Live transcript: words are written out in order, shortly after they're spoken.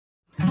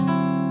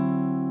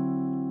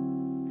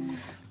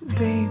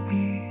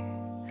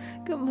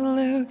Got me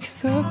looking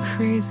so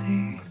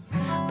crazy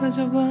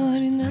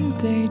빠져버리는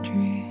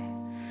daydream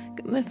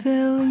Got me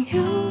feeling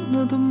you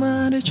너도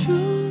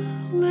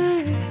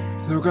말해줄래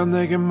누가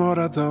내게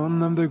뭐라던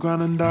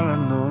남들과는 달라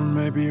넌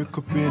Maybe you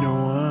could be the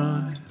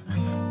one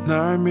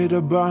날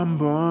믿어봐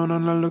한번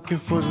I'm not looking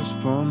for just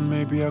fun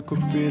Maybe I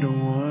could be the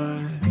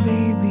one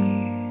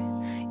Baby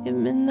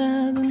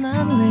예민하다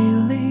난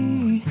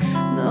lately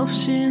너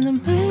없이는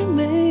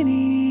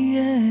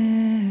매일매일이야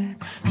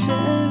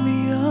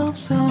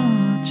재미없어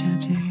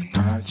차지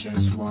I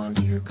just want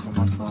you call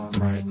my phone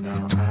right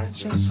now I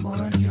just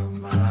want your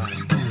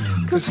mind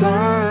Cause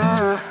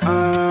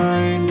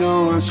I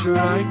know what you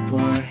like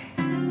boy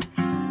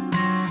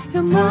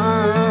You're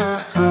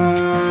mine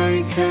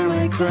can't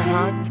make her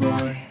hot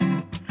boy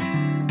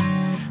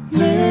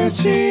내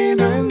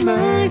지난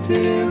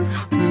날들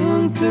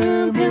눈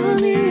뜨면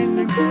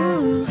있는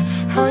그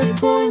High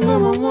boy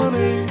너만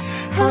원해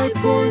High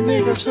boy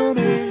네가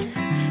전해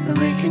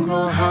We can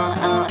go high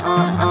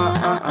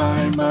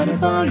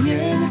말해봐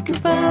yeah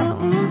느껴봐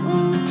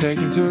Take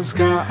him to the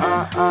sky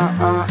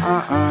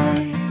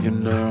You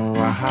know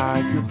I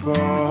hype you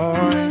boy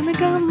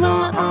내가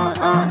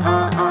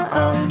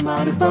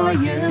말해봐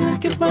yeah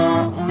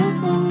느껴봐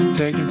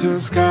Take him to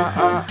the sky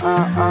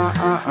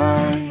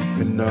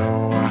You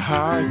know I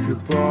hype you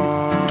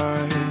boy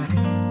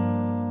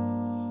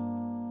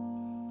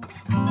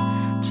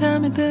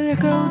잠이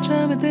들려고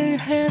잠이 들려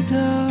해도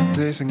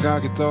네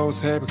생각이 또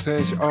새벽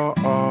 3시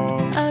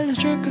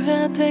알려줄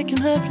거야 Take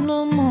and have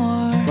no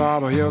more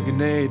봐봐 여기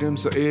내 이름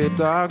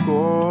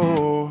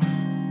써있다고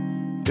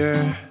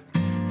Yeah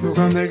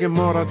누가 내게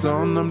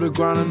뭐라던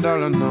남들과는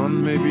달라 넌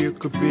Maybe you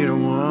could be the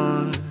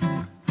one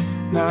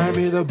날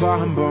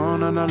믿어봐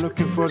한번 I'm not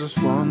looking for just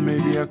fun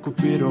Maybe I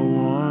could be the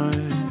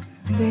one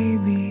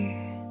Baby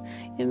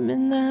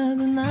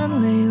예민하다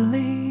난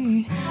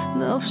lately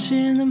너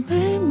없이는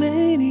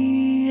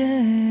매일매일이야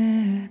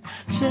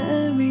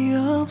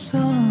재미없어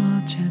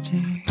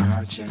차지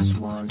I just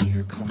want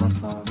you call my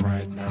phone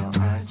right now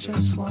I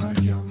just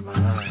want your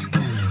mind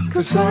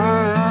Cause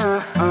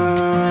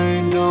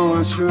I know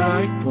what you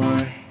like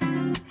boy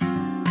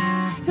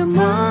You're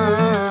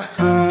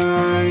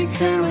mine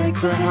can't make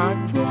her hot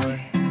boy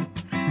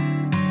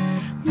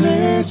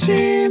내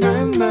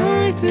지난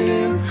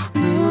날들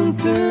눈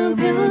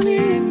뜨면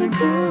있는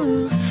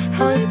그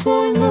High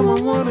boy 너만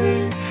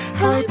원해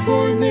High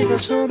boy 네가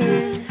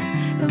전해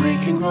We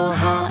can go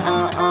high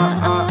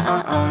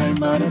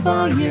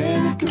말해봐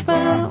yeah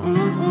느껴봐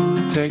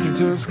Take him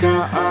to the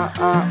sky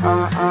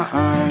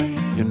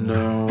You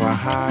know I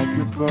hype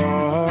you boy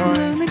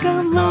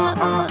내가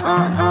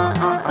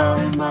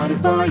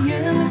말해봐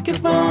yeah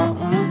느껴봐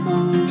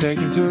Take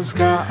him to the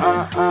sky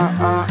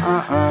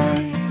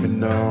You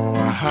know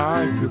I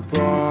hype you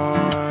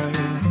boy